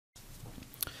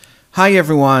Hi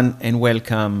everyone and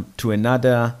welcome to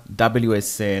another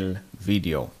WSL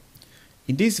video.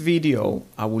 In this video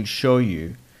I will show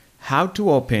you how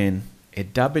to open a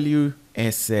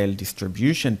WSL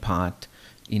distribution path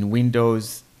in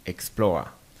Windows Explorer.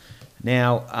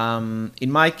 Now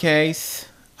in my case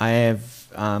I have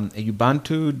a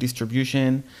Ubuntu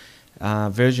distribution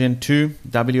version 2,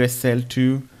 WSL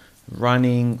 2,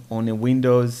 running on a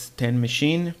Windows 10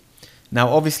 machine. Now,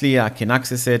 obviously, I can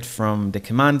access it from the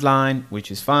command line,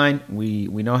 which is fine. We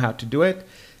know how to do it.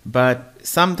 But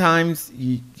sometimes,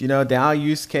 you know, there are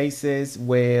use cases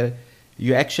where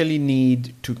you actually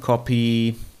need to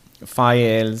copy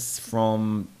files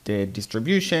from the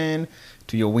distribution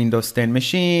to your Windows 10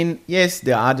 machine. Yes,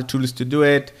 there are other tools to do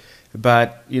it.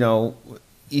 But, you know,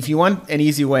 if you want an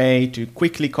easy way to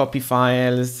quickly copy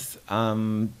files,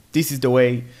 this is the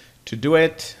way to do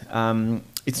it.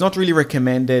 It's not really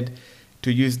recommended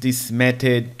to use this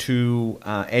method to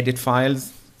edit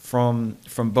files from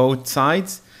both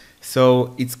sides.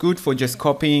 So it's good for just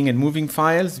copying and moving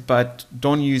files, but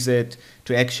don't use it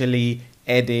to actually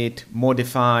edit,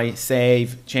 modify,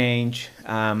 save, change.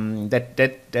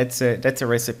 That's a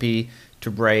recipe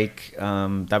to break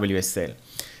WSL.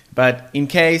 But in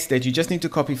case that you just need to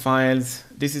copy files,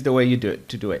 this is the way you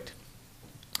do it.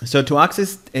 So to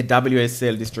access a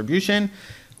WSL distribution,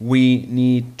 we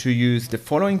need to use the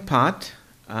following path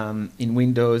in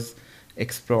Windows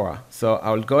Explorer. So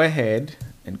I'll go ahead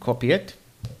and copy it,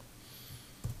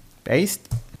 paste.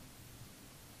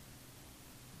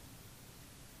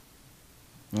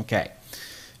 Okay.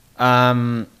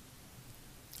 So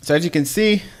as you can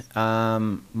see,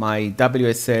 my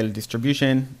WSL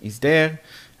distribution is there.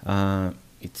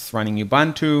 It's running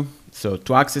Ubuntu. So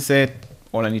to access it,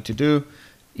 all I need to do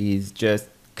is just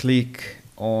click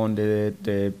on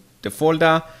the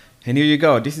folder, and here you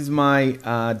go. This is my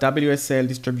WSL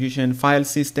distribution file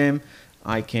system.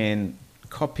 I can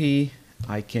copy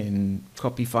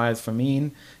files from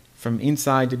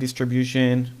inside the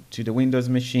distribution to the Windows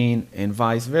machine and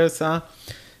vice versa.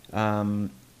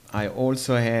 I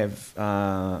also have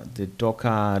the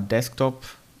Docker desktop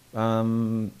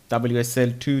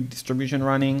WSL2 distribution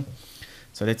running.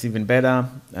 So that's even better.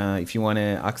 If you want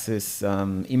to access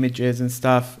images and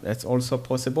stuff, that's also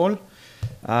possible.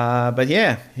 But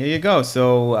yeah, here you go.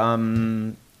 So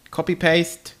copy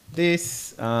paste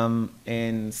this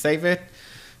and save it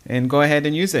and go ahead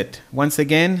and use it. Once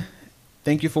again,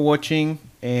 thank you for watching,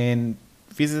 and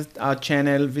visit our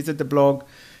channel, visit the blog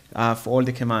for all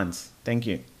the commands. Thank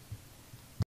you.